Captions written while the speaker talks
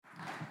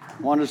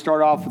I wanted to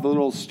start off with a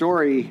little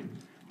story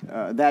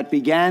that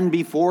began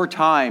before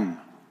time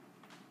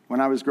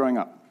when I was growing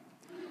up.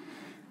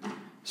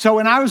 So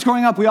when I was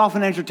growing up, we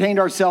often entertained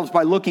ourselves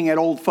by looking at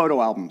old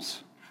photo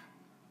albums.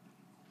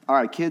 All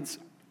right, kids,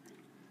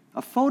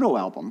 a photo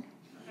album,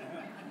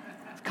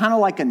 it's kind of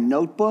like a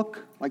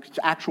notebook, like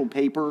actual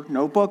paper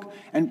notebook,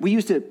 and we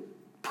used to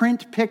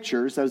print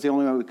pictures. That was the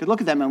only way we could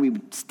look at them, and we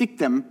would stick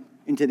them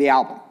into the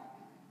album,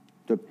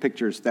 the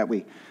pictures that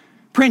we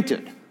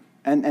printed,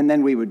 and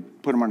then we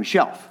would put them on a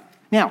shelf.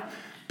 Now,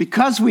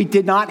 because we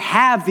did not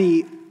have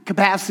the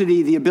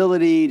capacity, the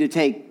ability to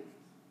take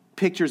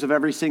pictures of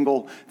every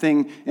single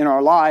thing in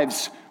our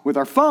lives with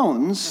our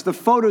phones, the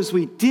photos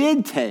we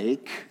did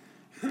take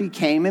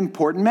became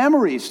important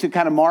memories to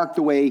kind of mark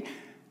the way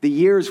the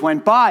years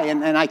went by.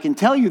 And I can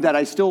tell you that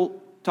I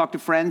still talk to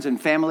friends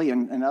and family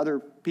and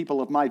other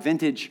people of my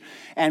vintage,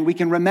 and we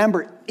can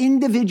remember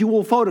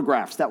individual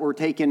photographs that were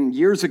taken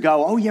years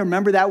ago. Oh, yeah,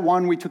 remember that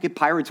one we took at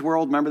Pirates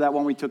World? Remember that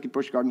one we took at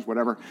Busch Gardens?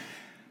 Whatever.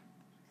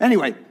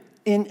 Anyway,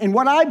 in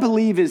what I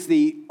believe is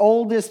the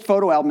oldest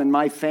photo album in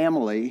my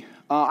family,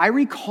 I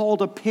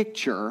recalled a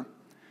picture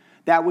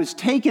that was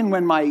taken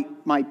when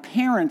my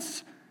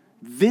parents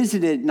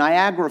visited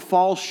Niagara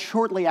Falls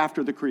shortly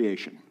after the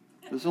creation.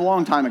 This is a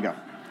long time ago.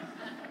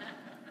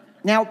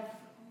 Now,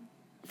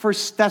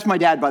 first, that's my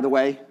dad, by the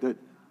way, the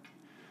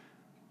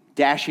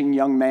dashing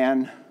young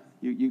man.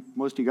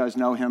 Most of you guys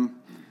know him.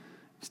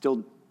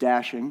 Still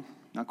dashing,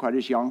 not quite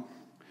as young.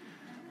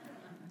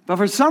 But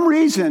for some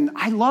reason,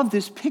 I love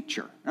this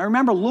picture. I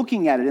remember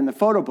looking at it in the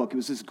photo book. It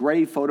was this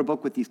gray photo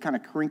book with these kind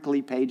of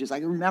crinkly pages. I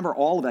remember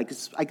all of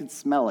it. I could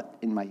smell it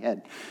in my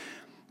head.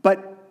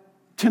 But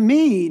to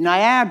me,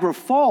 Niagara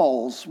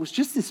Falls was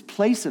just this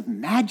place of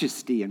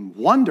majesty and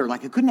wonder.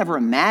 Like I could never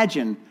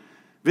imagine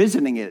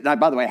visiting it. And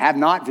by the way, I have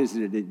not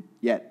visited it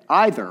yet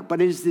either.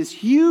 But it is this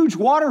huge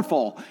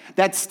waterfall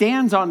that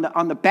stands on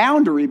the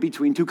boundary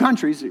between two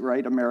countries,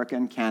 right, America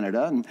and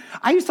Canada. And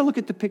I used to look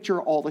at the picture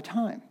all the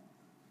time.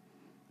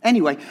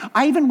 Anyway,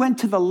 I even went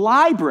to the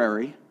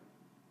library.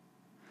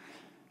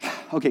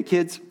 Okay,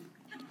 kids.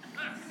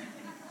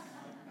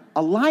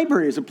 A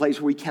library is a place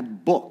where we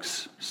kept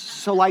books.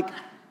 So like,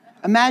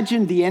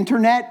 imagine the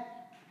internet,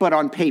 but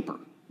on paper.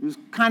 It was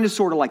kind of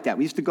sort of like that.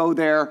 We used to go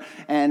there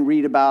and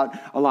read about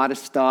a lot of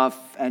stuff,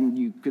 and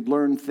you could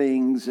learn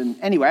things. And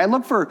anyway, I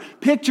looked for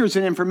pictures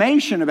and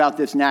information about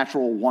this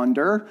natural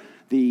wonder,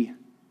 the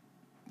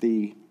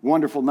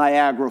wonderful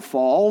Niagara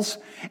Falls.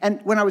 And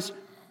when I was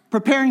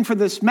preparing for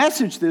this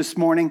message this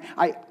morning,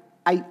 I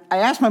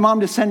asked my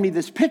mom to send me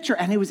this picture,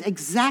 and it was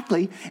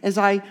exactly as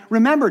I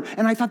remembered.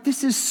 And I thought,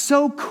 this is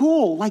so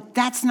cool. Like,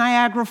 that's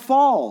Niagara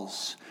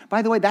Falls.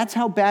 By the way, that's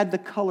how bad the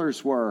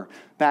colors were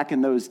back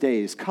in those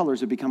days. Colors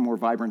have become more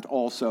vibrant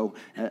also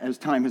as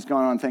time has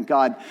gone on, thank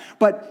God.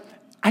 But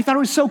I thought it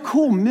was so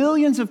cool.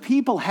 Millions of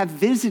people have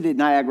visited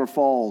Niagara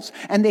Falls,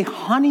 and they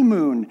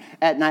honeymoon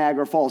at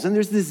Niagara Falls. And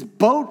there's this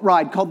boat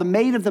ride called the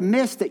Maid of the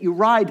Mist that you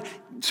ride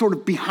sort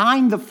of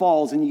behind the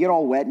falls, and you get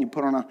all wet, and you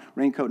put on a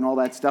raincoat and all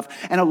that stuff.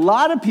 And a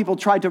lot of people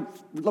tried to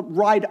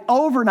ride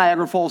over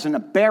Niagara Falls in a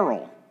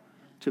barrel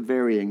to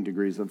varying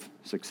degrees of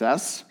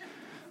success.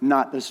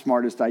 Not the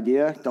smartest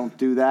idea. Don't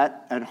do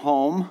that at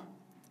home.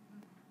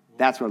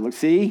 That's what it looks.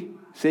 See,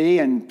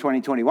 in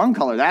 2021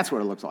 color, that's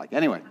what it looks like.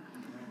 Anyway,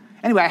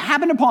 I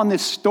happened upon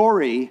this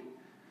story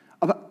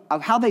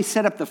of how they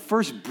set up the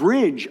first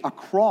bridge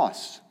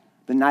across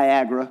the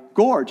Niagara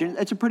Gorge. And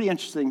it's a pretty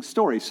interesting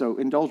story, so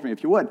indulge me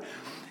if you would.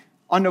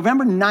 On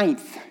November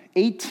 9th,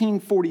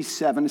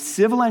 1847, a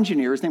civil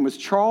engineer, his name was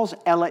Charles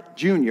Ellet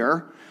Jr.,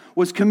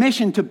 was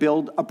commissioned to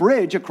build a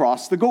bridge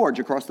across the gorge,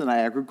 across the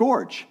Niagara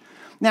Gorge.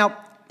 Now,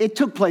 it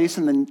took place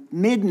in the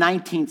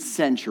mid-19th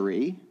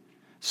century,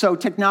 so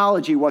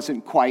technology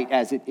wasn't quite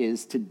as it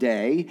is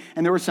today,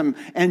 and there were some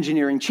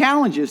engineering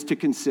challenges to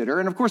consider.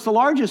 And of course, the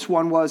largest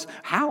one was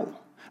how?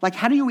 Like,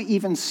 how do you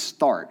even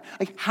start?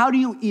 Like, how do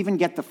you even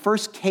get the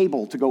first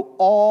cable to go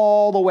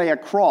all the way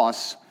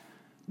across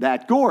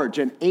that gorge,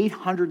 an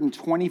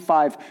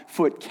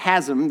 825-foot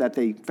chasm that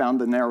they found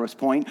the narrowest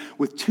point,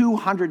 with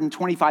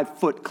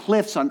 225-foot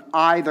cliffs on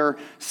either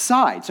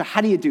side. So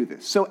how do you do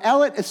this? So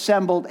Ellet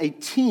assembled a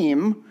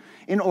team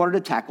in order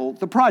to tackle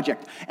the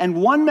project.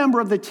 And one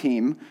member of the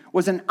team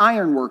was an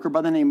iron worker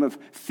by the name of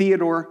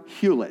Theodore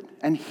Hewlett.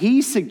 And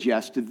he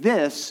suggested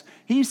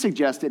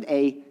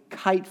a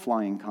kite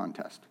flying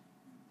contest.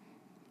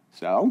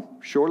 So,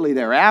 shortly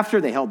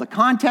thereafter, they held the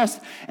contest,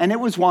 and it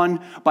was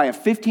won by a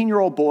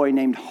 15-year-old boy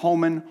named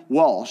Holman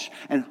Walsh.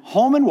 And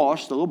Holman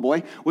Walsh, the little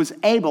boy, was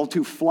able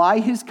to fly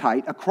his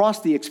kite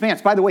across the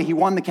expanse. By the way, he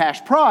won the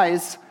cash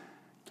prize,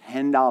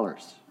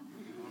 $10.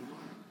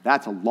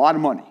 That's a lot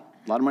of money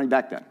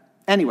back then.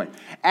 Anyway,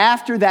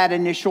 after that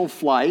initial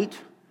flight,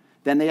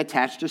 then they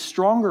attached a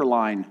stronger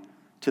line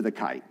to the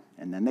kite,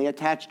 and then they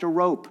attached a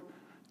rope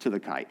to the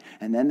kite,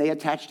 and then they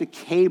attached a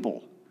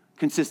cable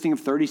consisting of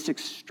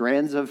 36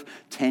 strands of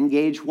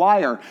 10-gauge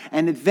wire.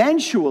 And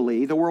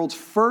eventually, the world's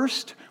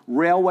first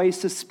railway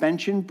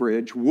suspension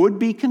bridge would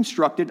be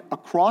constructed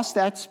across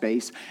that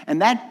space,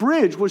 and that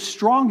bridge was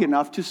strong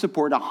enough to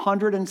support a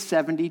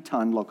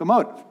 170-ton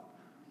locomotive.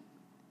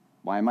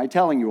 Why am I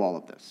telling you all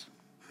of this?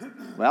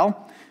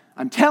 Well,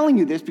 I'm telling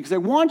you this because I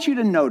want you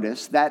to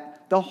notice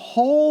that the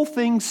whole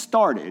thing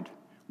started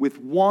with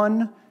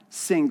one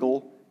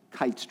single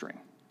kite string.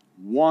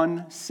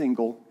 One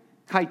single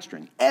kite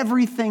string.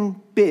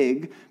 Everything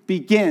big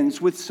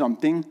begins with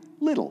something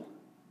little.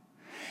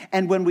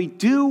 And when we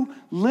do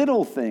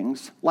little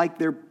things like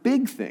they're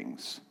big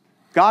things,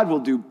 God will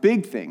do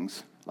big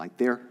things like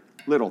they're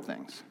little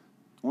things.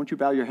 Won't you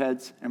bow your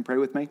heads and pray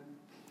with me?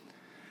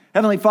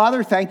 Heavenly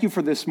Father, thank you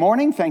for this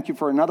morning. Thank you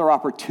for another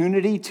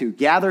opportunity to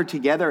gather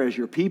together as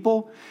your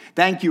people.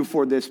 Thank you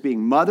for this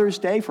being Mother's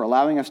Day, for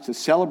allowing us to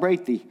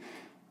celebrate the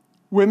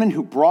women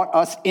who brought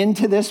us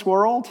into this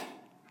world,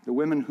 the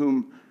women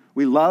whom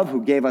we love,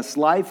 who gave us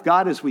life.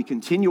 God, as we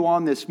continue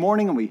on this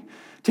morning and we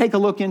take a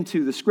look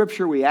into the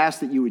scripture, we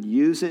ask that you would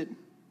use it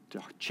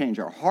to change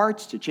our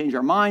hearts, to change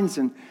our minds,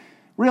 and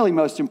really,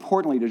 most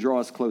importantly, to draw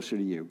us closer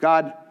to you.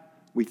 God,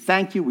 we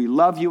thank you, we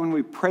love you, and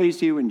we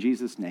praise you in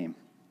Jesus' name.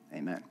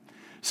 Amen.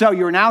 So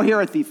you're now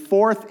here at the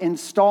fourth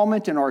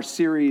installment in our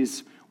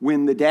series,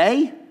 Win the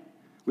Day.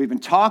 We've been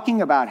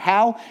talking about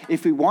how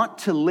if we want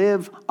to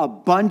live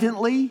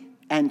abundantly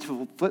and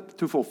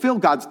to fulfill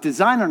God's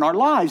design in our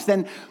lives,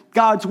 then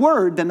God's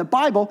word, then the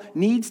Bible,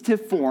 needs to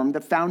form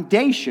the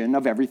foundation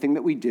of everything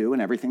that we do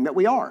and everything that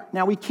we are.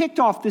 Now, we kicked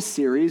off this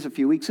series a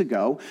few weeks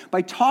ago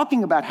by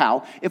talking about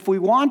how if we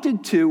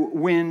wanted to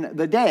win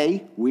the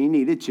day, we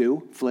needed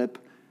to flip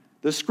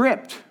the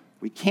script.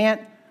 We can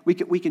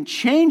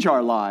change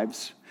our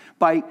lives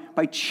by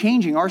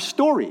changing our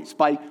stories.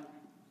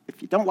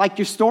 If you don't like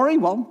your story,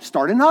 well,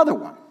 start another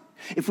one.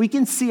 If we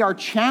can see our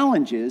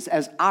challenges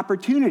as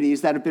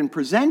opportunities that have been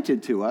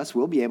presented to us,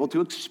 we'll be able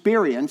to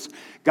experience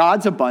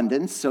God's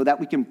abundance so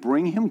that we can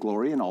bring him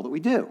glory in all that we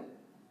do.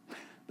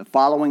 The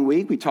following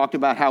week, we talked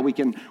about how we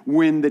can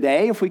win the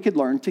day if we could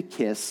learn to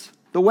kiss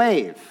the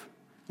wave.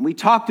 And we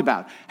talked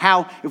about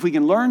how if we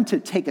can learn to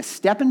take a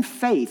step in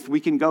faith,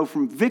 we can go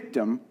from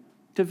victim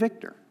to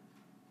victor.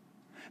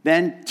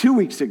 Then 2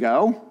 weeks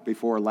ago,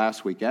 before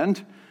last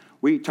weekend,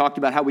 we talked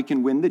about how we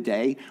can win the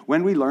day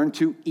when we learn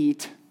to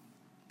eat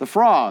the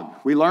frog.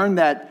 We learned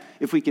that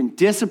if we can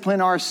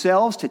discipline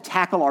ourselves to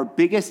tackle our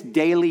biggest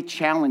daily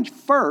challenge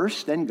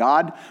first, then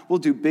God will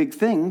do big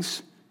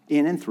things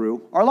in and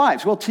through our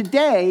lives. Well,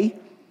 today,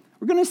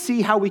 we're going to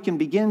see how we can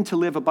begin to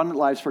live abundant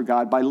lives for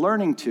God by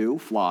learning to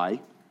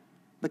fly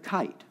the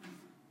kite.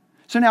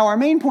 So now our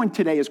main point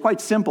today is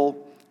quite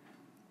simple.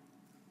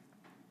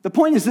 The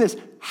point is this: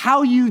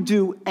 how you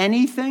do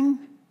anything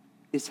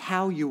is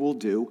how you will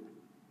do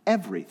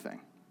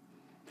everything.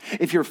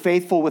 If you're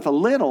faithful with a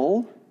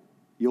little,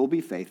 you'll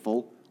be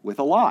faithful with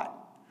a lot.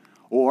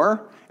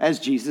 Or, as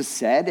Jesus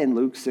said in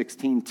Luke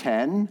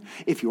 16:10,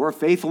 if you are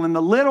faithful in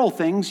the little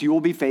things, you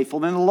will be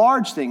faithful in the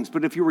large things.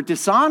 But if you were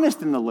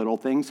dishonest in the little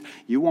things,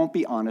 you won't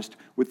be honest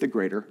with the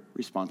greater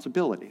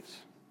responsibilities.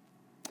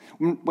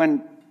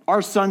 When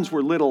our sons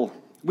were little,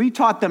 we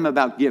taught them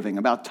about giving,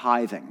 about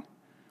tithing.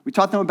 We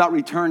taught them about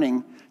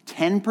returning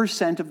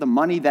 10% of the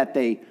money that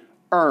they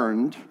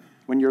earned.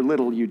 When you're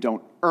little, you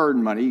don't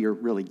earn money. You're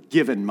really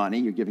given money.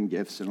 You're giving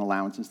gifts and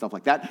allowance and stuff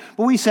like that.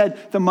 But we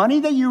said the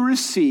money that you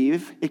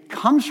receive, it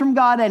comes from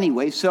God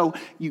anyway, so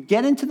you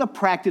get into the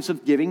practice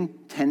of giving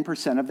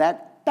 10% of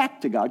that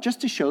back to God, just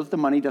to show that the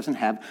money doesn't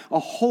have a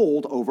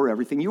hold over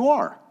everything you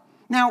are.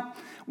 Now,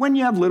 when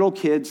you have little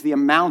kids, the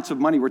amounts of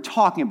money we're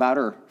talking about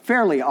are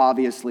fairly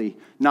obviously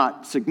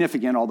not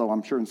significant, although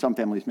I'm sure in some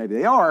families maybe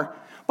they are,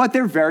 but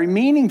they're very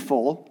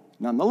meaningful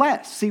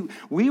nonetheless. See,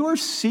 we were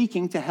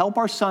seeking to help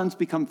our sons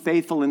become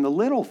faithful in the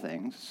little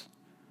things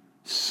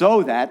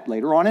so that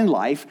later on in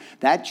life,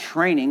 that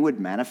training would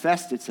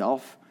manifest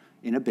itself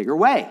in a bigger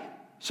way.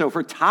 So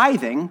for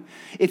tithing,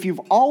 if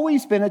you've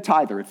always been a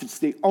tither, if it's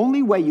the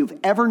only way you've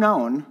ever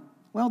known,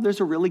 well, there's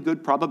a really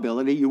good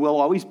probability you will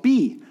always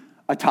be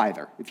a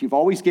tither. If you've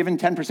always given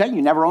 10%,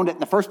 you never owned it in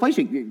the first place,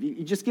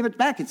 you just give it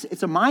back. It's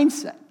a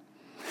mindset.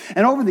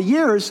 And over the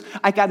years,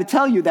 I got to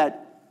tell you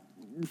that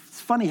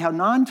it's funny how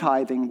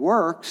non-tithing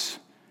works.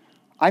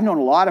 I've known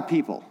a lot of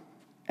people,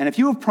 and if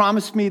you have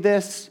promised me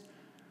this,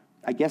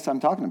 I guess I'm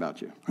talking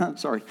about you.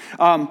 Sorry.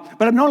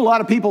 But I've known a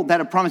lot of people that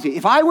have promised me,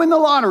 if I win the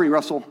lottery,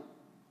 Russell,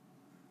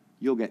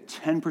 you'll get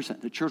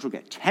 10%. The church will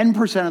get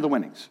 10% of the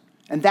winnings.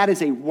 And that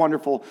is a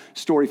wonderful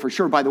story for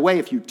sure. By the way,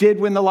 if you did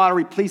win the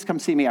lottery, please come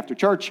see me after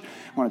church.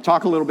 I want to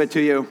talk a little bit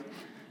to you.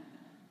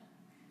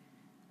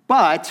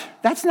 But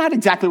that's not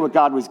exactly what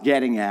God was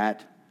getting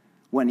at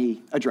when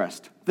he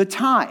addressed the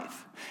tithe.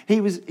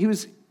 He was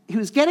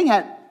getting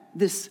at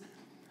this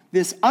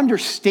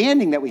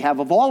understanding that we have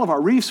of all of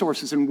our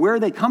resources and where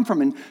they come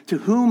from and to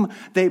whom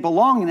they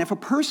belong. And if a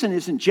person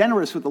isn't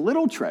generous with a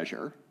little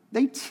treasure,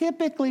 they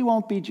typically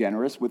won't be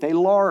generous with a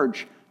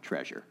large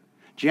treasure.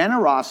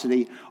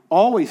 Generosity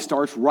always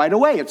starts right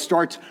away. It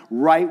starts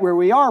right where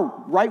we are,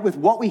 right with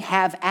what we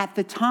have at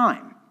the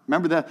time.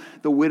 Remember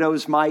the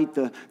widow's mite,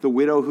 the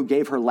widow who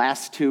gave her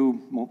last 2,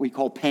 what we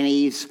call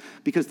pennies,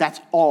 because that's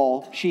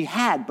all she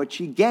had, but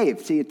she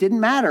gave. See, it didn't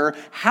matter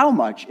how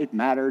much, it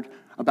mattered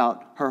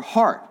about her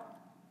heart.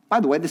 By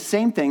the way, the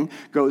same thing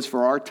goes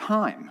for our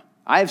time.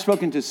 I have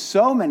spoken to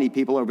so many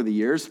people over the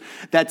years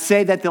that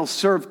say that they'll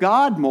serve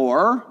God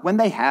more when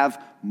they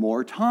have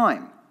more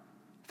time.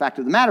 The fact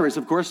of the matter is,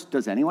 of course,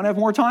 does anyone have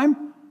more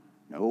time?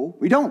 No,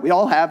 we don't. We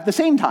all have the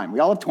same time. We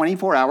all have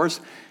 24 hours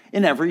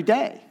in every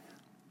day.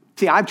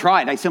 See, I've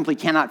tried. I simply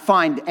cannot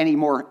find any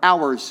more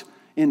hours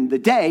in the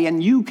day,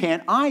 and you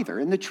can't either.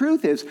 And the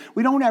truth is,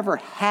 we don't ever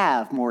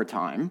have more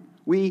time.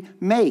 We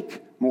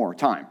make more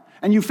time.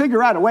 And you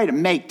figure out a way to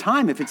make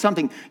time if it's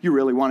something you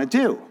really want to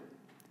do.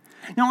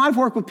 Now, I've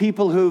worked with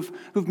people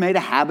who've made a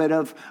habit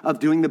of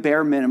doing the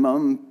bare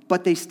minimum,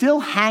 but they still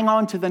hang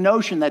on to the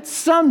notion that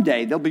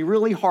someday they'll be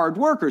really hard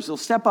workers. They'll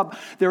step up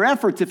their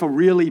efforts if a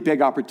really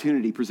big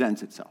opportunity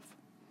presents itself.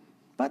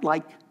 But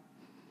like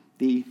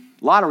the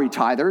lottery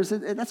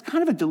tithers, that's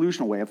kind of a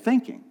delusional way of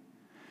thinking.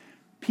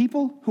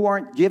 People who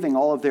aren't giving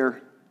all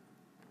their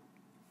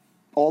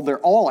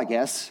all, I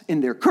guess,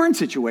 in their current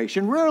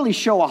situation rarely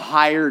show a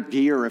higher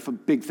gear if a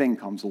big thing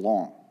comes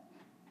along.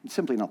 It's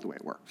simply not the way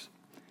it works.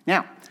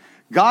 Now,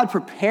 God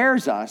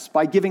prepares us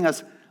by giving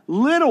us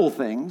little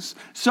things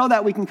so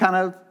that we can kind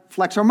of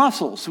flex our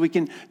muscles, so we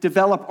can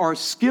develop our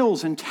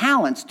skills and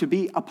talents to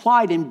be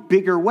applied in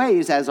bigger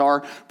ways as our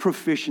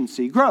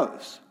proficiency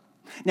grows.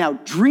 Now,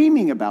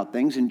 dreaming about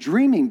things and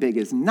dreaming big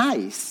is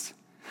nice,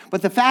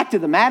 but the fact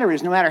of the matter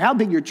is, no matter how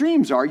big your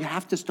dreams are, you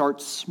have to start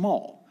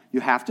small. You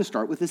have to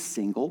start with a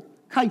single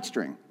kite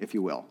string, if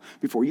you will,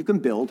 before you can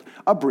build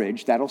a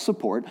bridge that'll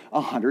support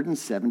a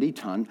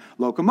 170-ton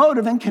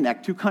locomotive and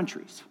connect 2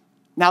 countries.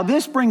 Now,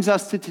 this brings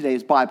us to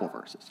today's Bible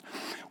verses.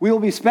 We will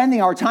be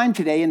spending our time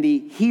today in the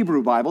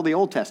Hebrew Bible, the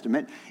Old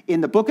Testament,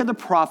 in the book of the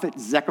prophet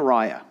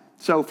Zechariah.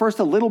 So first,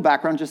 a little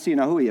background, just so you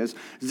know who he is.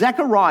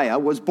 Zechariah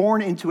was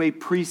born into a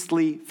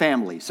priestly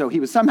family. So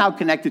he was somehow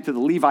connected to the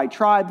Levite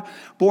tribe,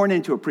 born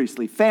into a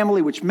priestly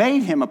family, which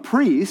made him a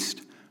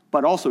priest,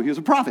 but also he was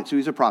a prophet. So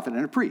he's a prophet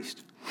and a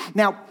priest.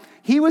 Now,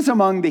 he was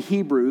among the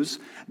Hebrews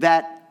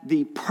that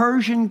the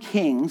Persian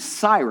king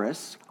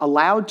Cyrus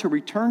allowed to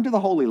return to the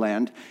Holy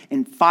Land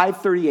in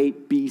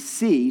 538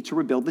 BC to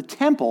rebuild the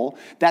temple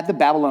that the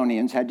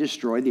Babylonians had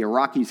destroyed, the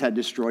Iraqis had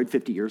destroyed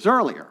 50 years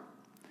earlier.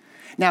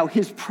 Now,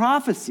 his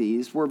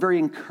prophecies were very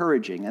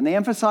encouraging, and they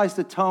emphasized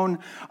a tone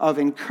of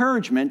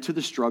encouragement to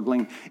the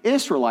struggling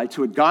Israelites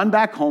who had gone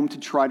back home to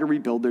try to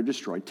rebuild their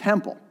destroyed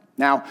temple.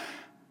 Now,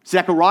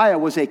 Zechariah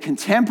was a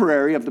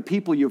contemporary of the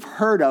people you've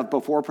heard of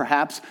before,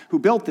 perhaps, who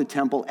built the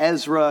temple: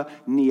 Ezra,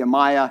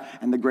 Nehemiah,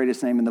 and the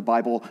greatest name in the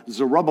Bible,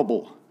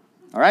 Zerubbabel.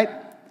 All right?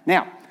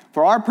 Now,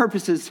 for our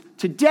purposes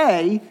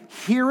today,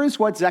 here is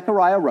what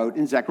Zechariah wrote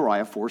in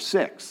Zechariah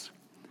 4:6.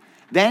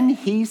 Then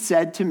he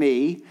said to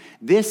me,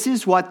 "This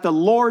is what the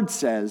Lord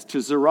says to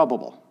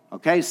Zerubbabel."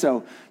 Okay,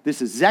 so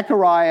this is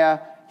Zechariah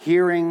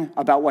hearing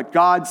about what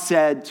God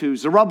said to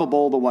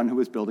Zerubbabel, the one who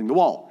was building the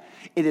wall.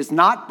 It is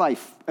not by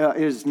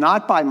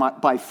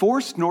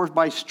force nor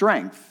by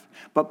strength,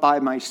 but by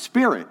my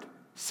Spirit,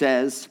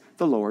 says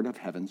the Lord of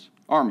heaven's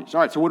armies.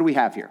 All right, so what do we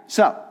have here?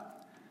 So,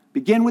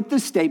 begin with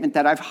this statement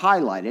that I've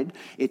highlighted.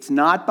 It's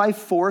not by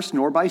force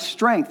nor by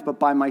strength, but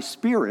by my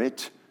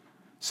Spirit,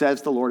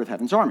 says the Lord of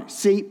heaven's armies.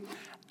 See,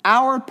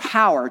 our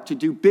power to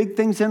do big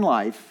things in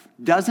life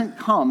doesn't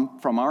come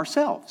from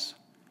ourselves.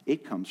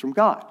 It comes from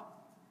God.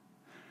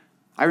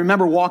 I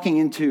remember walking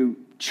into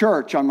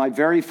church on my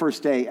very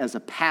first day as a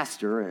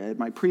pastor at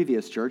my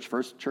previous church,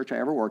 first church I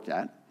ever worked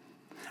at.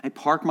 I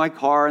parked my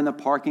car in the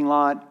parking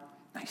lot.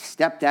 I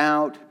stepped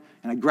out,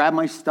 and I grabbed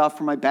my stuff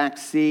from my back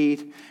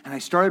seat, and I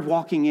started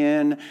walking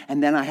in,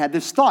 and then I had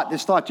this thought.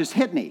 This thought just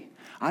hit me.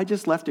 I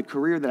just left a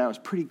career that I was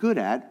pretty good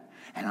at,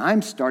 and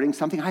I'm starting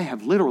something I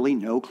have literally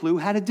no clue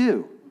how to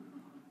do.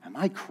 Am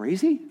I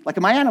crazy? Like,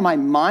 am I out of my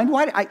mind?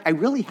 Why? I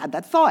really had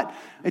that thought.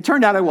 It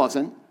turned out I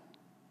wasn't,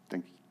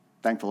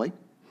 thankfully.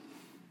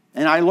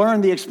 And I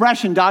learned the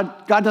expression,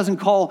 God doesn't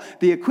call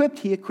the equipped,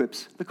 he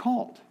equips the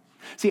called.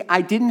 See,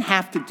 I didn't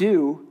have to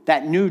do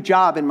that new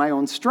job in my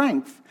own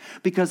strength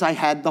because I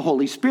had the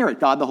Holy Spirit,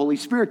 God the Holy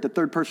Spirit, the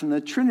third person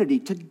of the Trinity,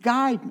 to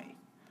guide me.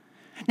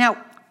 Now,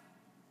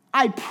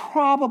 I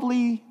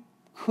probably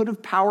could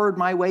have powered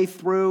my way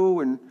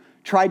through and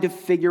tried to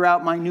figure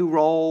out my new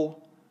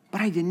role,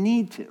 but I didn't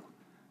need to.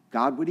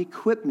 God would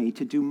equip me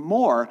to do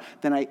more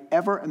than I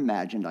ever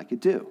imagined I could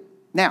do.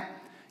 Now,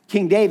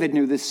 King David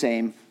knew this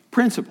same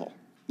principle.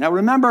 Now,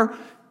 remember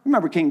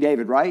King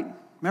David, right?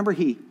 Remember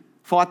he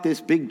fought this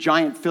big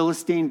giant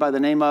Philistine by the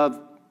name of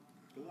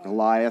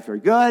Goliath. Very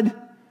good.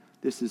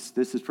 This is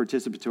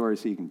participatory,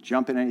 so you can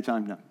jump in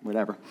anytime. No,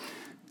 whatever.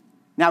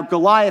 Now,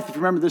 Goliath, if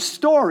you remember the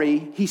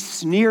story, he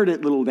sneered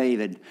at little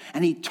David,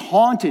 and he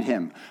taunted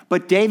him.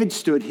 But David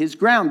stood his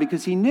ground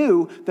because he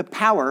knew the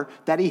power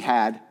that he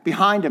had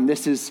behind him.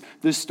 This is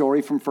the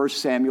story from 1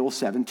 Samuel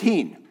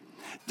 17.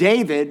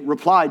 David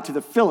replied to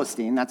the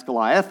Philistine, that's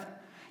Goliath,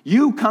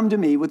 You come to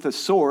me with a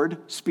sword,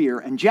 spear,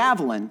 and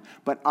javelin,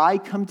 but I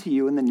come to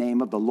you in the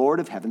name of the Lord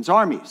of heaven's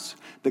armies,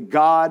 the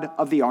God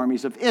of the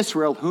armies of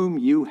Israel, whom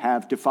you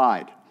have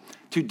defied.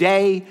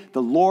 Today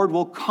the Lord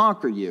will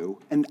conquer you,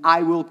 and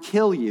I will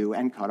kill you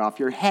and cut off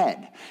your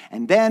head.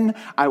 And then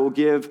I will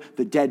give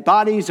the dead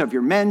bodies of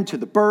your men to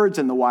the birds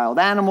and the wild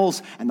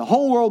animals, and the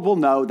whole world will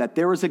know that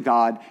there is a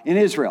God in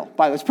Israel.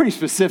 Wow, that's pretty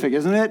specific,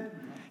 isn't it?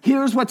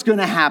 Here's what's going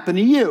to happen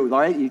to you,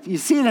 right? You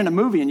see it in a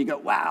movie and you go,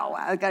 wow,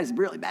 that guy's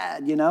really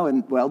bad,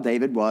 and well,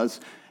 David was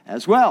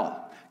as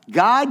well.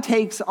 God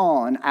takes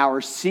on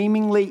our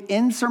seemingly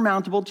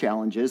insurmountable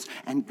challenges,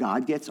 and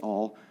God gets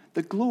all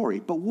the glory.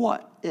 But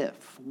what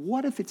if?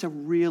 What if it's a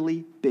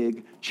really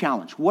big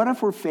challenge? What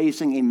if we're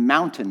facing a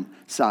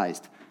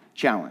mountain-sized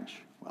challenge?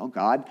 Well,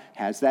 God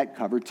has that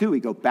covered too.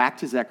 We go back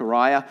to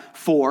Zechariah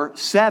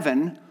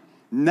 4:7.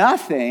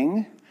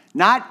 Nothing,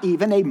 not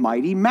even a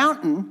mighty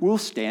mountain, will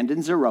stand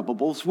in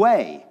Zerubbabel's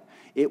way.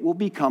 It will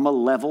become a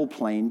level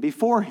plain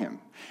before him.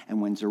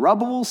 And when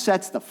Zerubbabel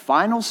sets the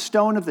final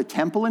stone of the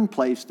temple in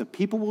place, the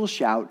people will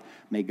shout,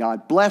 "May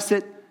God bless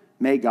it,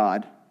 may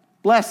God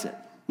bless it."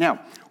 Now,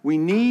 we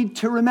need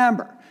to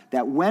remember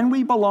that when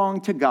we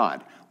belong to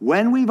God,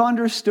 when we've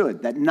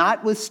understood that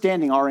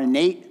notwithstanding our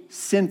innate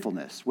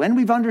sinfulness, when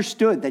we've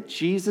understood that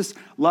Jesus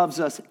loves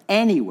us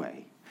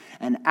anyway,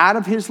 and out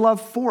of his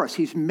love for us,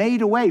 he's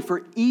made a way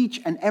for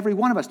each and every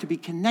one of us to be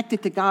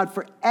connected to God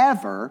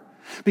forever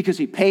because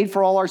he paid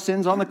for all our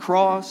sins on the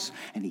cross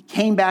and he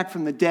came back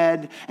from the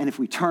dead. And if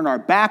we turn our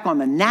back on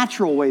the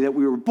natural way that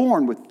we were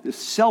born with this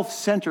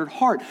self-centered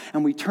heart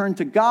and we turn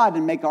to God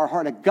and make our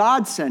heart a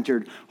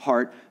God-centered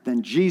heart,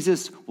 then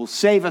Jesus will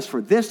save us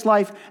for this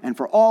life and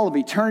for all of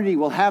eternity.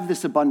 We'll have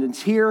this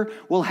abundance here.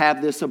 We'll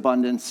have this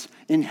abundance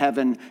in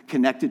heaven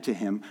connected to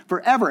him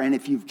forever. And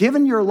if you've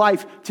given your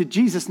life to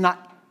Jesus,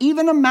 not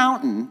even a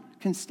mountain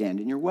can stand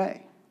in your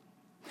way.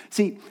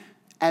 See,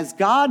 as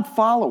God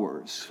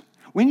followers,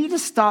 we need to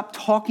stop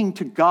talking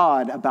to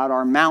God about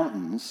our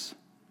mountains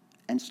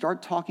and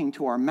start talking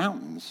to our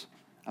mountains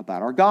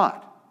about our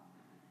God.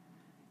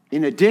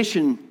 In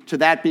addition to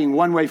that being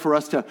one way for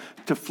us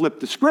to flip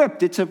the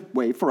script, it's a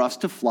way for us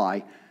to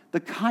fly the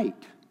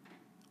kite,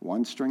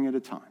 one string at a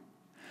time.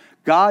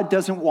 God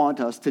doesn't want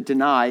us to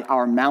deny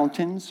our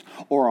mountains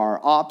or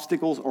our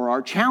obstacles or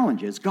our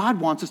challenges.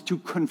 God wants us to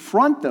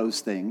confront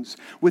those things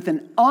with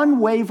an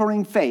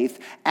unwavering faith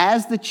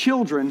as the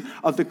children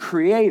of the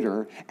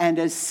Creator and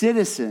as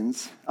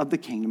citizens of the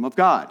kingdom of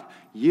God.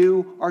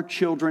 You are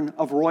children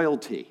of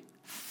royalty.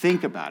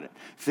 Think about it.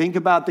 Think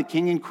about the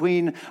King and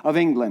Queen of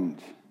England.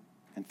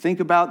 And think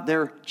about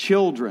their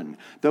children.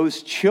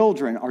 Those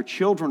children are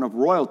children of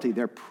royalty.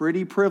 They're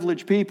pretty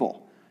privileged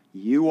people.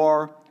 You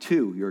are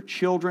too. You're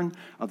children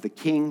of the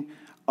King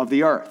of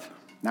the earth.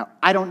 Now,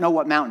 I don't know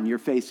what mountain you're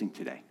facing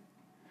today.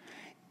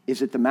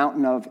 Is it the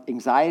mountain of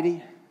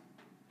anxiety,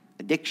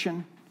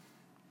 addiction,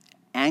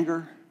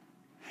 anger?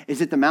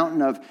 Is it the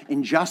mountain of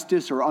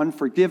injustice or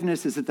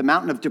unforgiveness? Is it the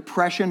mountain of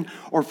depression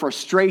or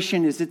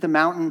frustration? Is it the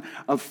mountain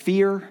of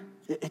fear?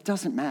 It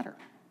doesn't matter.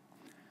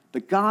 The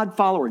God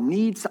follower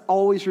needs to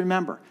always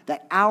remember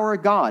that our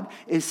God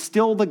is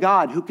still the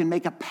God who can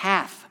make a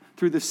path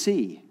through the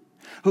sea,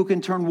 who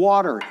can turn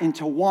water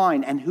into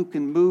wine, and who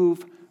can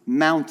move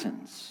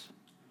mountains.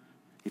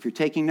 If you're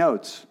taking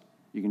notes,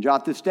 you can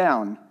jot this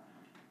down.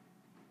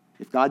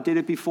 If God did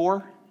it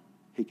before,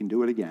 he can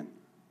do it again.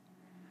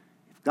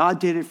 If God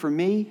did it for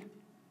me,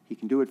 he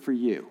can do it for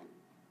you.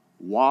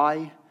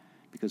 Why?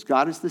 Because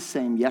God is the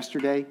same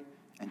yesterday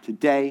and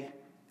today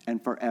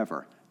and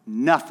forever.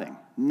 Nothing,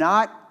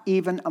 not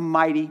even a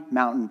mighty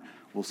mountain,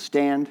 will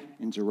stand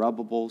in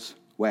Zerubbabel's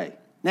way.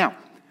 Now,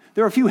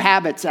 there are a few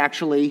habits,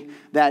 actually,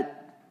 that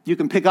you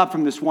can pick up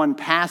from this one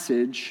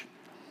passage.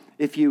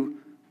 If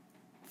you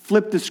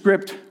flip the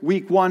script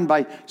week one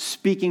by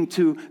speaking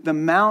to the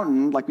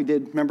mountain, like we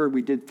did, remember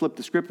we did flip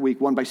the script week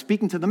one by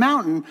speaking to the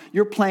mountain,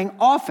 you're playing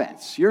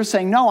offense. You're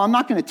saying, no, I'm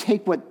not going to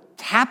take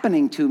what's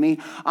happening to me.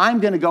 I'm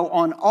going to go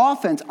on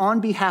offense on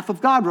behalf of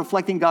God,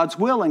 reflecting God's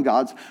will and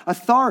God's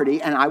authority,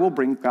 and I will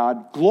bring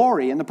God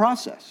glory in the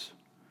process.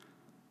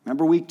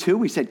 Remember week two,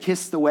 we said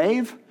kiss the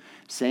wave?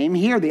 Same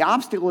here. The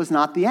obstacle is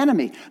not the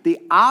enemy. The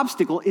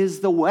obstacle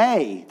is the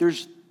way.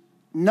 There's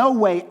no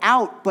way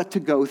out but to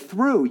go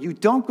through. You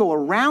don't go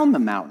around the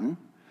mountain.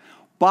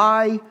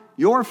 By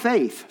your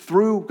faith,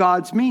 through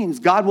God's means,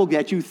 God will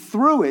get you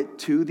through it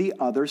to the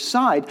other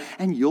side,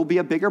 and you'll be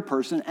a bigger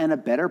person and a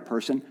better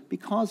person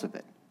because of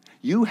it.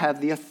 You have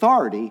the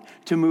authority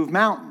to move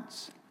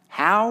mountains.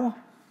 How?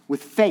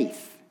 With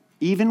faith,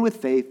 even with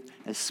faith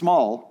as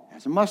small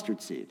as a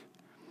mustard seed.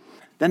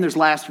 Then there's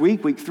last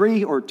week, week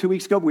 3, or 2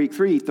 weeks ago, week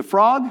 3, eat the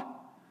frog.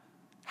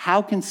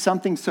 How can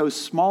something so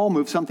small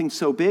move something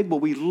so big? Well,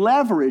 we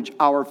leverage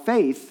our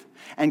faith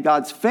and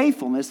God's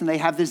faithfulness, and they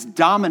have this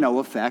domino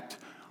effect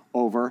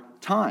over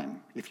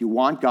time. If you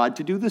want God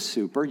to do the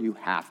super, you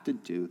have to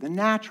do the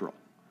natural.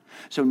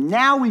 So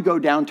now we go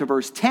down to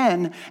verse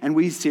 10, and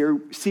we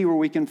see where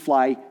we can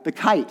fly the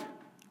kite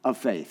of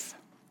faith.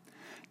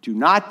 Do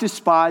not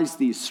despise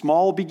these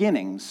small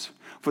beginnings,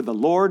 for the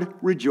Lord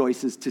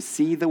rejoices to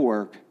see the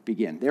work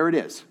begin. There it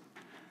is.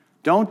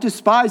 Don't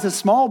despise a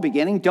small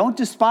beginning. Don't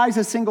despise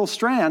a single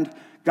strand.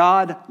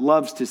 God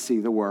loves to see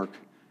the work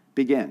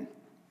begin.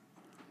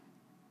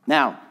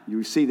 Now,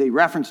 you see the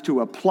reference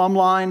to a plumb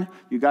line.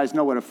 You guys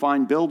know what a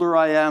fine builder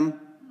I am.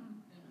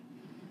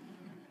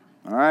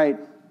 All right.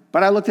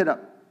 But I looked it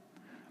up.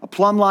 A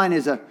plumb line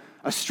is a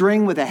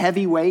string with a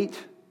heavy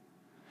weight.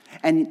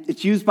 And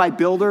it's used by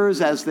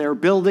builders as they're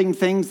building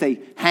things.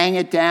 They hang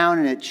it down,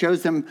 and it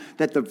shows them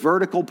that the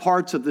vertical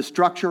parts of the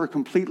structure are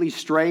completely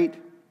straight.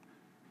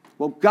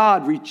 Well,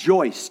 God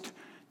rejoiced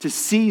to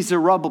see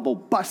Zerubbabel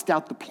bust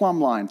out the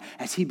plumb line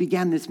as he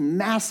began this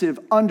massive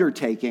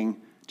undertaking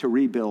to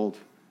rebuild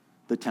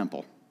the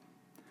temple.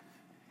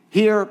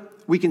 Here,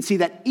 we can see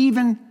that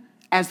even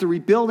as the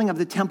rebuilding of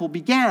the temple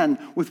began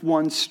with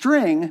one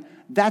string,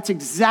 that's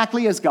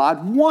exactly as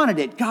God wanted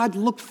it. God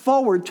looked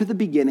forward to the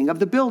beginning of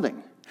the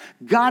building.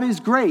 God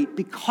is great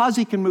because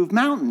he can move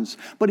mountains,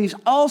 but he's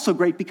also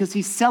great because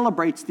he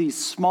celebrates these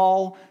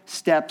small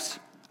steps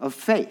of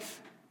faith.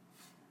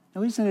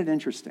 Now, isn't it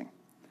interesting?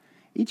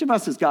 Each of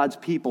us as God's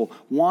people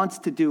wants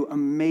to do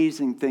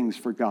amazing things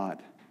for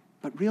God.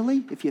 But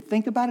really, if you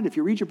think about it, if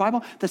you read your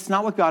Bible, that's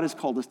not what God has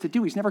called us to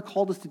do. He's never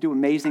called us to do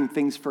amazing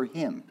things for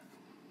him.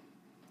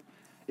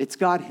 It's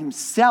God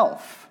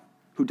himself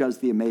who does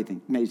the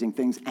amazing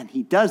things, and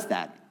he does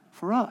that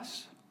for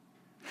us.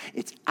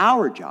 It's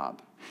our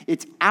job.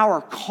 It's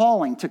our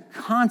calling to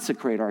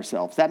consecrate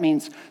ourselves. That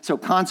means, so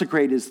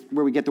consecrate is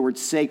where we get the word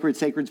sacred.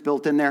 Sacred's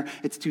built in there.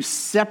 It's to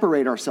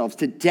separate ourselves,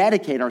 to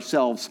dedicate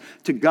ourselves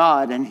to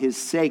God and his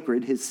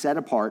sacred, his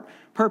set-apart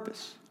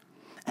purpose.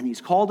 And he's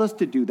called us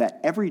to do that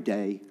every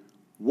day,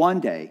 one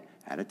day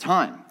at a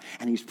time.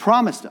 And he's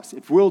promised us,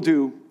 if we'll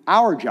do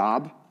our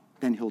job,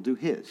 then he'll do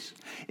his.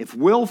 If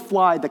we'll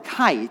fly the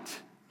kite,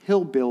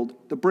 he'll build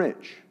the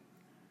bridge.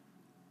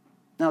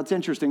 Now, it's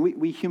interesting.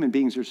 We human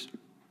beings are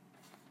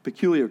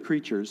peculiar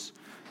creatures.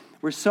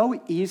 We're so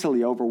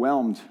easily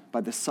overwhelmed by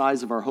the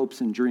size of our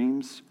hopes and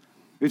dreams.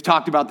 We've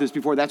talked about this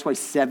before. That's why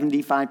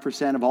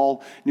 75% of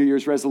all New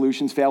Year's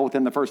resolutions fail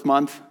within the first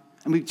month.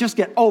 And we just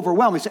get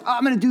overwhelmed. We say,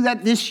 I'm going to do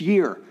that this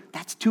year.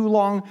 That's too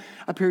long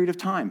a period of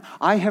time.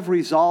 I have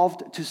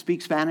resolved to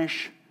speak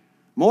Spanish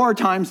more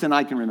times than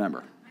I can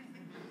remember.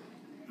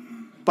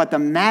 But the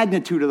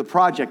magnitude of the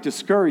project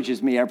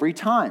discourages me every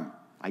time.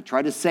 I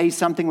try to say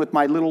something with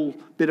my little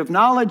bit of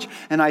knowledge,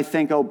 and I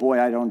think, oh boy,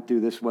 I don't do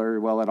this very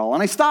well at all.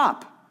 And I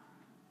stop.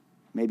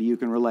 Maybe you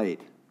can relate.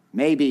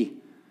 Maybe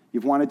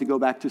you've wanted to go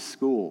back to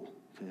school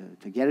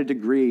to get a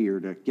degree or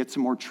to get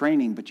some more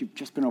training, but you've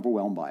just been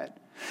overwhelmed by it.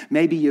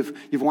 Maybe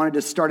you've wanted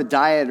to start a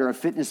diet or a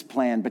fitness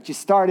plan, but you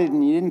started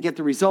and you didn't get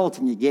the results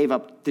and you gave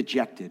up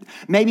dejected.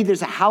 Maybe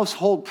there's a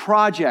household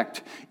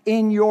project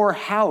in your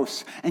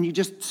house and you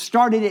just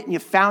started it and you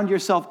found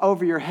yourself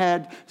over your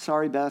head.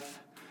 Sorry, Beth,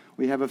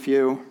 we have a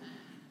few.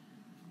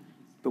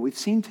 But we've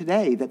seen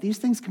today that these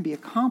things can be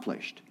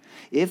accomplished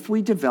if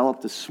we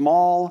develop the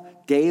small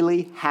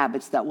daily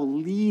habits that will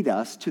lead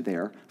us to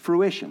their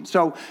fruition.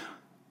 So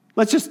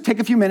let's just take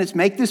a few minutes,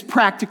 make this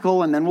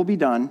practical, and then we'll be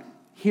done.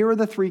 Here are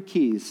the 3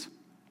 keys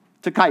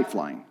to kite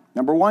flying.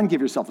 Number 1, give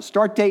yourself a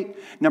start date.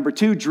 Number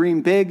 2,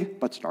 dream big,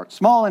 but start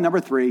small. And number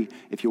 3,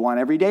 if you want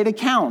every day to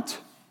count,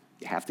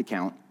 you have to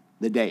count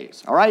the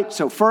days. All right,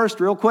 so first,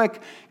 real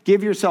quick,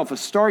 give yourself a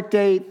start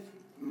date.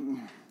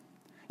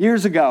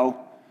 Years ago,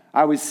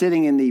 I was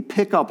sitting in the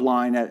pickup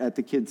line at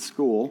the kids'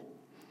 school.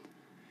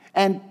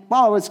 And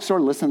while I was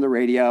sort of listening to the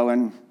radio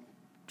and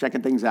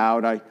checking things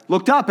out, I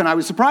looked up and I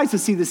was surprised to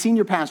see the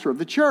senior pastor of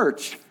the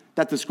church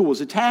that the school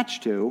was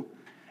attached to.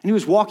 And he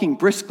was walking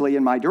briskly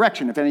in my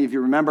direction. If any of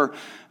you remember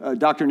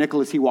Dr.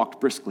 Nicholas, he walked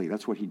briskly.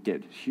 That's what he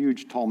did.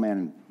 Huge, tall man,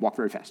 and walked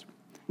very fast.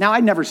 Now,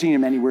 I'd never seen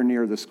him anywhere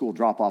near the school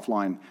drop-off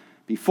line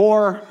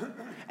before,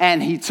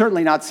 and he'd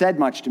certainly not said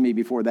much to me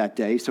before that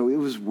day, so it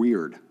was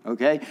weird,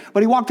 okay?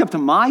 But he walked up to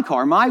my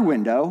car, my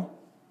window,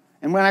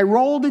 and when I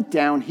rolled it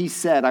down, he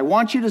said, I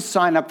want you to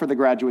sign up for the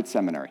graduate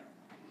seminary.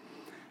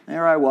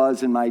 There I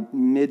was in my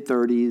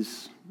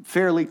mid-30s,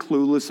 fairly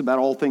clueless about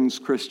all things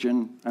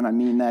Christian, and I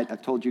mean that.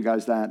 I've told you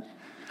guys that.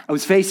 I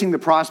was facing the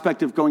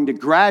prospect of going to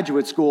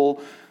graduate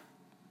school,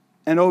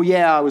 and oh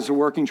yeah, I was a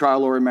working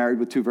trial lawyer married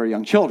with 2 very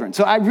young children.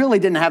 So I really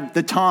didn't have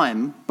the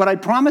time, but I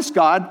promised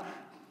God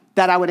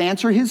that I would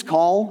answer his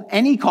call,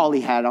 any call he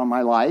had on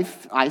my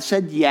life. I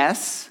said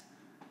yes,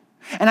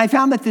 and I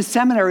found that this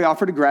seminary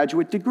offered a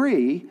graduate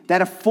degree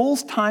that a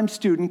full-time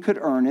student could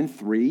earn in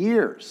 3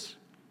 years.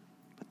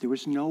 But there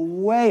was no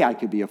way I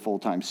could be a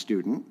full-time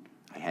student.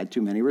 I had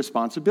too many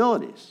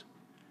responsibilities.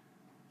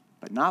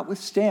 But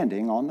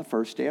notwithstanding, on the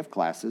first day of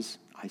classes,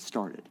 I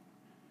started.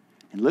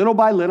 And little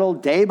by little,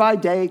 day by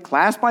day,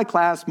 class by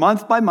class,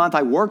 month by month,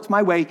 I worked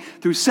my way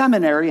through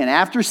seminary, and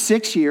after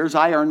 6 years,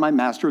 I earned my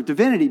Master of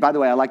Divinity. By the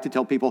way, I like to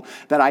tell people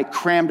that I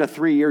crammed a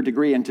 3-year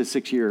degree into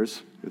 6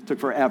 years. It took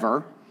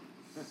forever.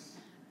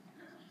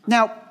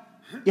 Now,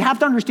 you have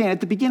to understand,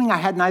 at the beginning, I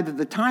had neither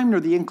the time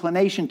nor the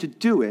inclination to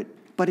do it,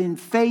 but in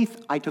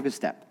faith, I took a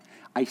step.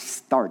 I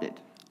started.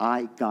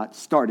 I got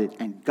started,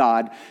 and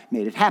God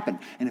made it happen.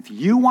 And if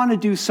you want to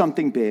do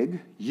something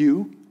big,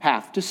 you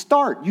have to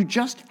start. You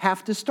just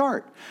have to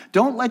start.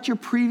 Don't let your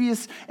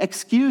previous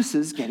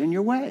excuses get in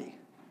your way.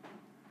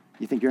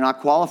 You think you're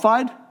not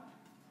qualified?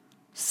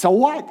 So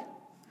what?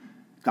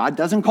 God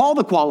doesn't call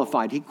the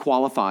qualified. He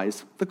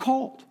qualifies the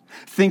called.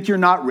 Think you're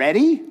not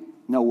ready?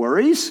 No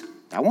worries.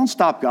 That won't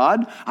stop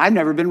God. I've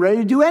never been ready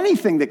to do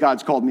anything that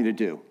God's called me to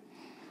do.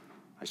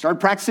 I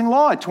started practicing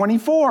law at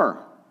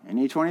 24.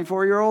 Any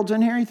 24-year-olds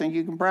in here? You think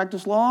you can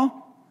practice law?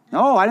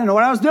 No, I didn't know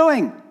what I was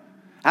doing.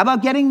 How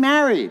about getting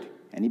married?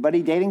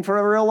 Anybody dating for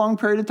a real long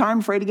period of time,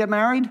 afraid to get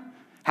married?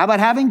 How about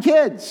having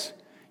kids?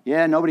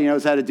 Yeah, nobody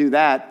knows how to do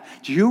that.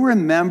 Do you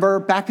remember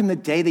back in the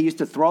day they used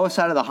to throw us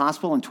out of the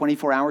hospital in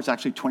 24 hours,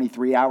 actually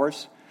 23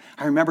 hours?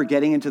 I remember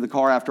getting into the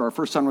car after our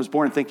first son was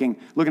born and thinking,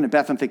 looking at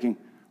Beth and thinking,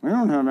 we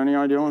don't have any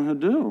idea what to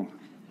do.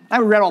 I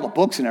read all the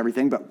books and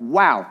everything, but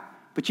wow.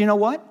 But you know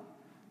what?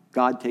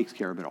 God takes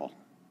care of it all.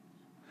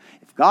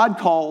 If God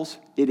calls,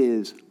 it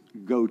is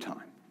go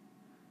time.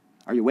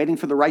 Are you waiting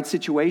for the right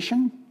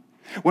situation?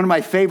 One of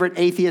my favorite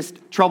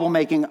atheist,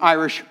 troublemaking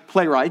Irish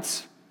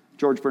playwrights,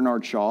 George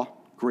Bernard Shaw,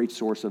 great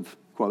source of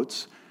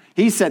quotes,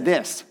 he said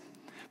this: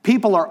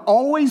 people are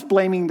always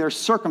blaming their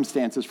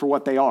circumstances for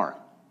what they are.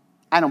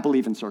 I don't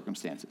believe in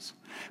circumstances.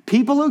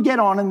 People who get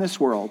on in this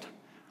world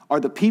are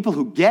the people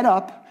who get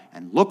up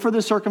and look for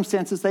the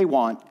circumstances they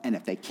want, and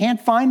if they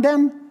can't find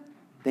them,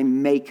 they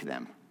make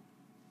them.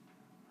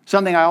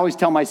 Something I always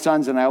tell my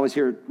sons, and I always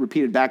hear it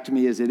repeated back to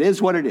me, is it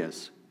is what it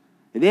is.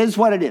 It is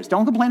what it is.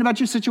 Don't complain about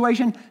your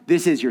situation.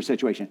 This is your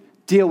situation.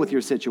 Deal with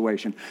your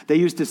situation. They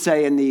used to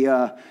say in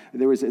the,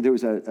 there was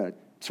a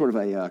sort of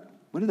a,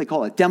 what do they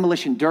call it?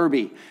 Demolition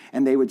derby.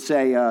 And they would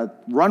say,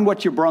 run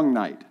what you brung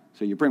night.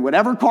 So you bring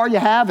whatever car you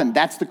have, and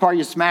that's the car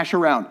you smash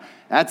around.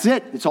 That's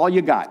it. It's all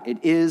you got. It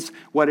is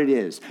what it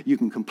is. You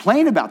can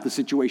complain about the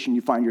situation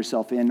you find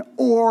yourself in,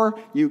 or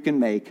you can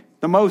make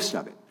the most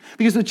of it.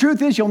 Because the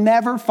truth is, you'll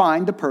never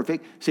find the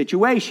perfect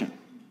situation.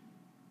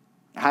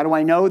 How do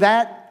I know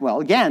that? Well,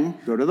 again,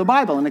 go to the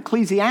Bible. In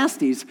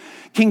Ecclesiastes,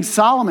 King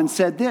Solomon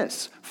said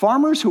this: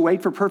 farmers who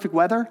wait for perfect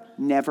weather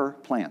never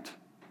plant.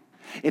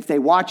 If they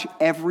watch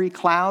every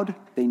cloud,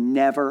 they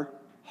never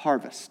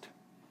harvest.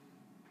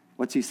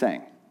 What's he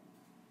saying?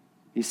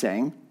 He's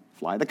saying,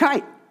 fly the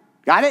kite.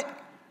 Got it?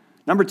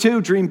 Number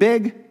 2, dream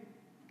big,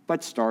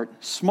 but start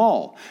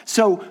small.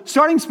 So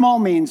starting small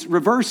means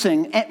reverse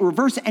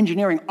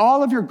engineering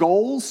all of your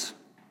goals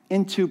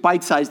into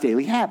bite-sized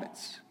daily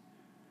habits.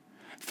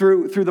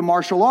 Through the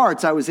martial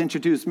arts, I was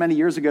introduced many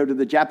years ago to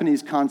the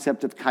Japanese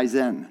concept of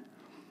Kaizen.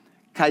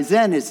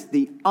 Kaizen is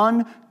the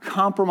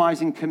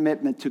uncompromising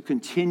commitment to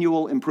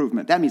continual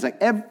improvement. That means like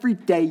every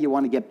day you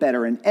want to get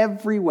better in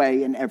every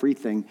way and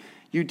everything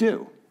you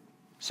do.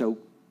 So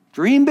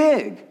dream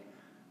big,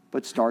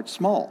 but start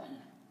small.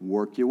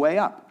 Work your way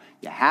up.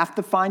 You have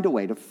to find a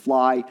way to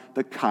fly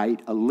the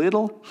kite a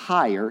little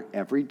higher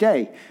every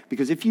day.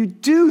 Because if you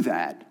do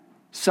that,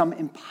 some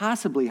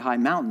impossibly high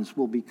mountains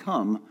will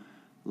become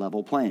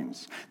level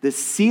plains. The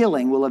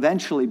ceiling will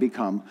eventually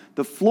become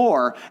the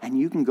floor, and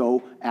you can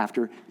go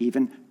after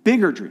even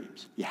bigger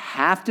dreams. You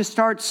have to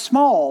start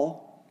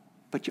small,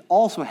 but you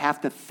also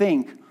have to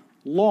think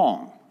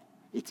long.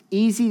 It's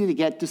easy to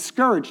get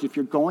discouraged if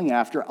you're going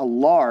after a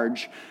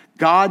large,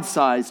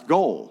 God-sized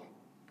goal.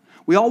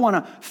 We all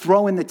want to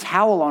throw in the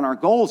towel on our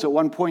goals at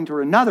one point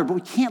or another, but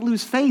we can't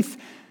lose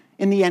faith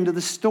in the end of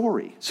the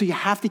story. So you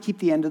have to keep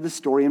the end of the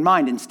story in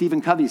mind. In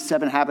Stephen Covey's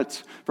 7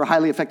 Habits for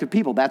Highly Effective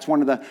People, that's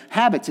one of the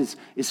habits, is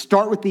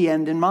start with the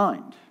end in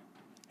mind.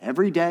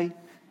 Every day,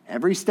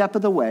 every step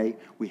of the way,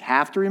 we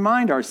have to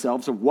remind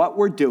ourselves of what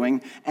we're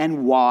doing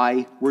and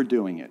why we're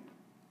doing it.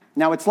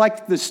 Now, it's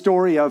like the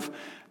story of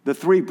the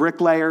 3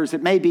 bricklayers.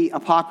 It may be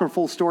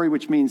apocryphal story,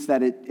 which means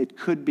that it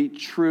could be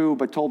true,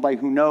 but told by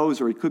who knows,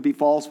 or it could be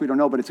false. We don't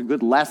know, but it's a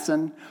good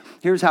lesson.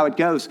 Here's how it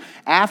goes.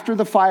 After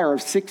the fire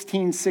of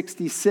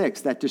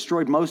 1666 that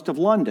destroyed most of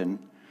London,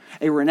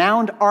 a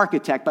renowned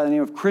architect by the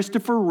name of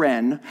Christopher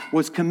Wren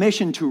was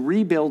commissioned to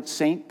rebuild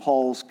St.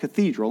 Paul's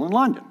Cathedral in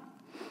London.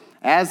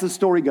 As the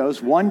story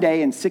goes, one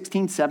day in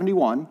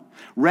 1671,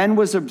 Wren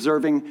was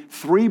observing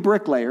 3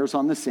 bricklayers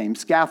on the same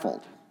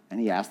scaffold. And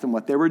he asked them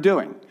what they were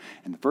doing.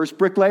 And the first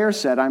bricklayer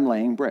said, I'm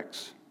laying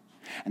bricks.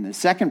 And the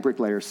second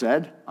bricklayer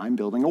said, I'm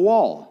building a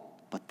wall.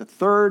 But the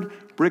third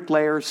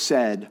bricklayer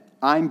said,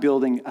 I'm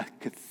building a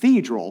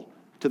cathedral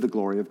to the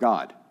glory of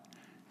God.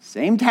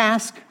 Same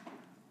task,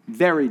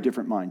 very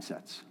different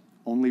mindsets.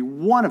 Only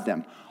one of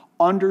them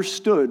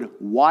understood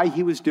why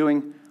he was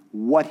doing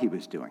what he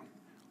was doing.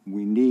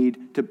 We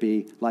need to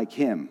be like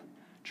him.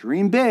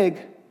 Dream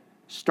big,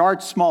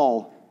 start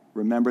small,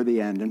 remember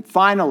the end. And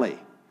finally,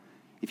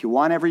 if you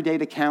want every day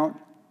to count,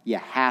 you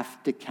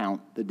have to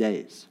count the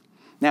days.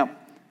 Now,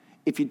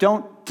 if you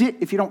don't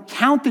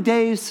count the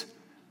days,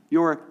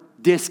 you're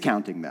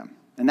discounting them.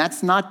 And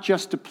that's not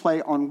just to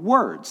play on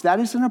words. That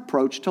is an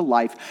approach to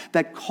life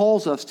that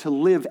calls us to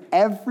live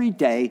every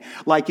day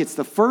like it's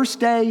the first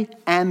day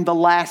and the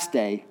last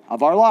day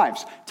of our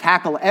lives.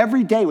 Tackle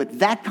every day with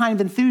that kind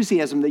of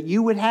enthusiasm that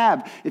you would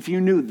have if you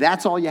knew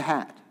that's all you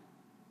had.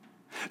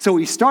 So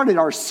we started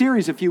our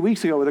series a few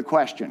weeks ago with a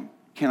question: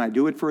 can I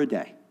do it for a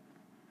day?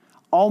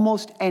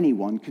 Almost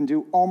anyone can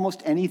do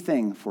almost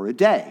anything for a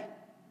day.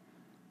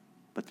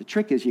 But the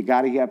trick is you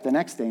got to get up the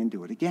next day and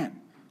do it again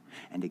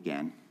and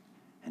again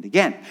and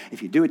again.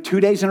 If you do it 2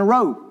 days in a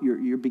row,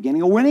 you're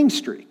beginning a winning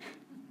streak.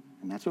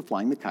 And that's what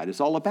flying the kite is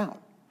all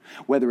about.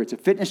 Whether it's a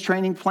fitness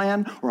training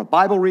plan or a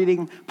Bible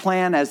reading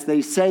plan, as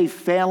they say,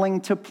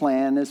 failing to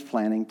plan is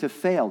planning to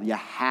fail. You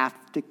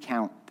have to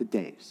count the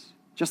days.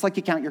 Just like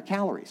you count your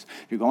calories.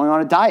 If you're going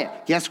on a diet,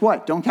 guess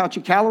what? Don't count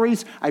your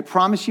calories. I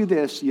promise you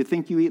this, you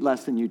think you eat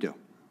less than you do.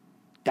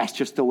 That's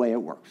just the way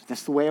it works.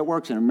 That's the way it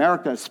works. In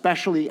America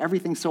especially,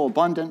 everything's so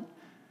abundant.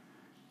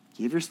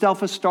 Give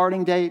yourself a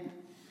starting date.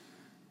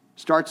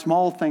 Start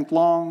small, think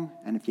long.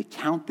 And if you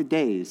count the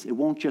days, it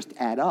won't just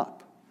add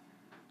up.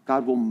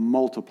 God will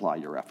multiply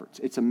your efforts.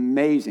 It's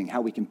amazing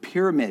how we can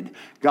pyramid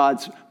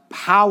God's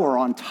power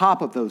on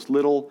top of those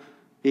little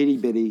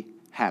itty-bitty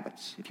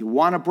habits. If you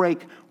want to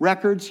break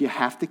records, you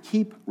have to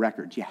keep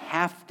records. You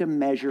have to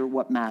measure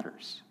what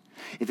matters.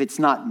 If it's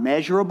not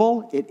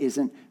measurable, it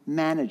isn't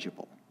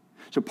manageable.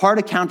 So part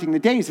of counting the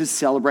days is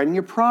celebrating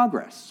your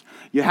progress.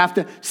 You have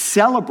to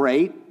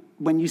celebrate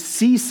when you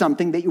see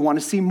something that you want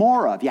to see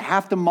more of. You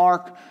have to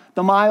mark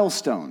the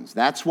milestones.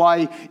 That's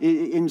why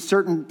in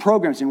certain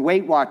programs, in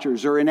Weight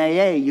Watchers or in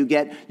AA, you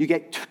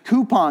get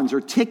coupons or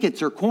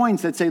tickets or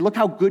coins that say, look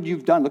how good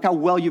you've done, look how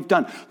well you've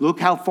done, look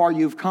how far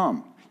you've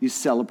come. You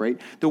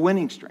celebrate the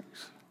winning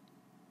streaks.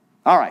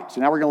 All right, so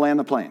now we're going to land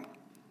the plane.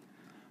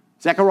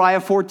 Zechariah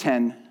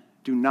 4:10,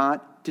 do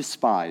not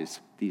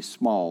despise these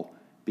small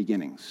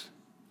beginnings.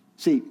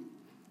 See,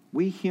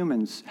 we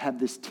humans have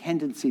this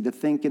tendency to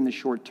think in the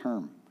short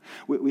term.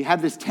 We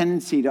have this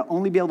tendency to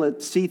only be able to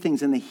see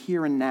things in the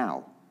here and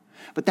now.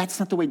 But that's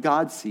not the way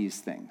God sees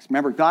things.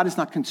 Remember, God is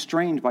not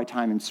constrained by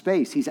time and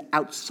space. He's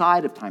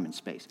outside of time and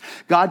space.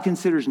 God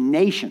considers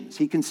nations.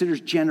 He considers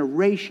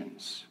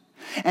generations.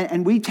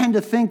 And we tend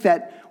to think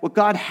that what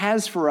God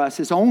has for us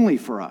is only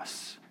for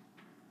us.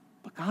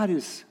 But God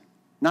is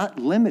not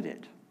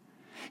limited.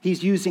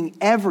 He's using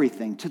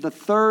everything to the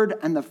third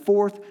and the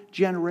fourth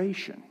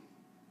generation.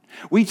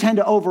 We tend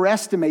to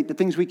overestimate the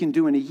things we can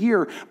do in a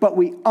year, but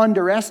we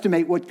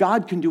underestimate what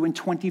God can do in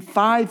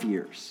 25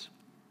 years.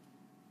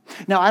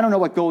 Now, I don't know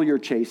what goal you're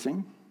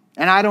chasing,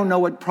 and I don't know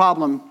what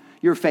problem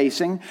you're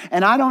facing,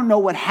 and I don't know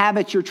what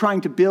habits you're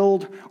trying to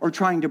build or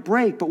trying to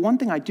break, but one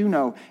thing I do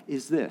know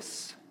is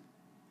this.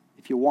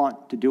 If you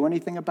want to do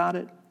anything about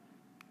it,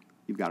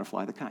 you've got to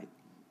fly the kite.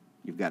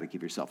 You've got to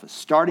give yourself a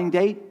starting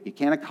date. You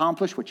can't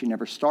accomplish what you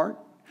never start.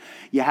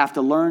 You have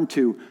to learn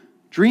to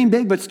dream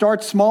big, but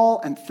start small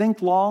and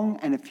think long.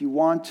 And if you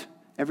want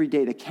every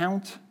day to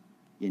count,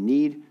 you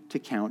need to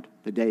count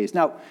the days.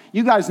 Now,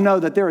 you guys know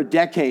that there are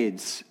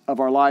decades of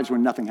our lives where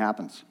nothing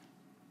happens.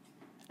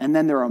 And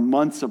then there are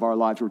months of our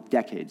lives where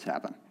decades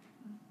happen.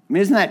 I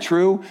mean, isn't that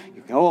true?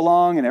 You go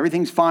along and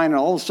everything's fine, and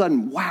all of a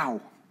sudden,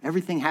 wow,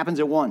 everything happens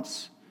at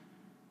once.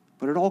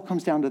 But it all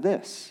comes down to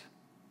this.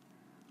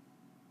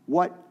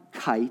 What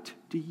kite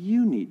do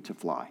you need to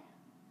fly?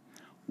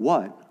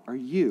 What are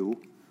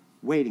you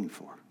waiting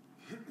for?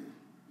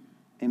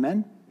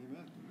 Amen?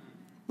 Amen.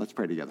 Let's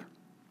pray together.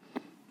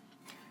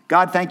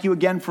 God, thank you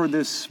again for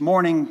this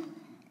morning.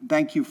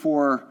 Thank you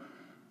for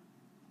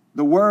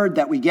the word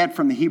that we get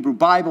from the Hebrew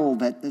Bible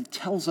that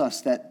tells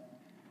us that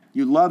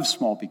you love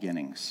small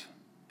beginnings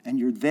and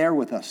you're there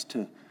with us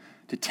to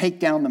take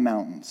down the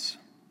mountains.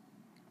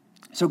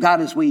 So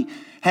God, as we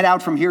head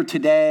out from here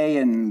today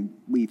and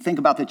we think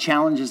about the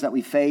challenges that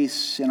we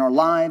face in our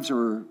lives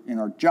or in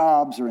our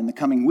jobs or in the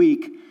coming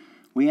week,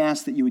 we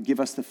ask that you would give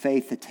us the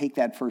faith to take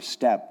that first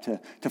step,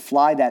 to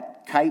fly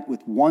that kite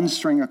with one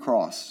string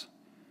across,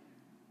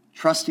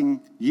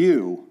 trusting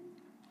you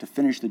to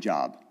finish the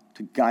job,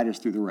 to guide us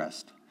through the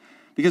rest.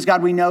 Because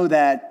God, we know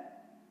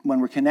that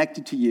when we're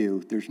connected to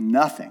you, there's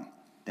nothing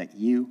that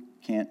you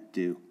can't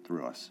do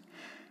through us.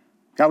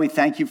 God, we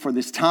thank you for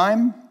this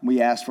time.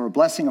 We ask for a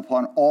blessing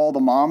upon all the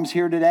moms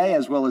here today,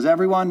 as well as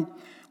everyone.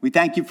 We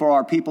thank you for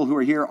our people who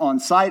are here on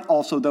site,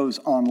 also those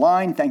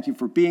online. Thank you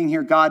for being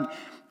here, God.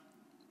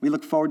 We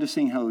look forward to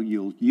seeing how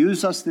you'll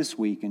use us this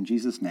week. In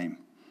Jesus' name,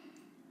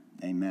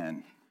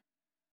 amen.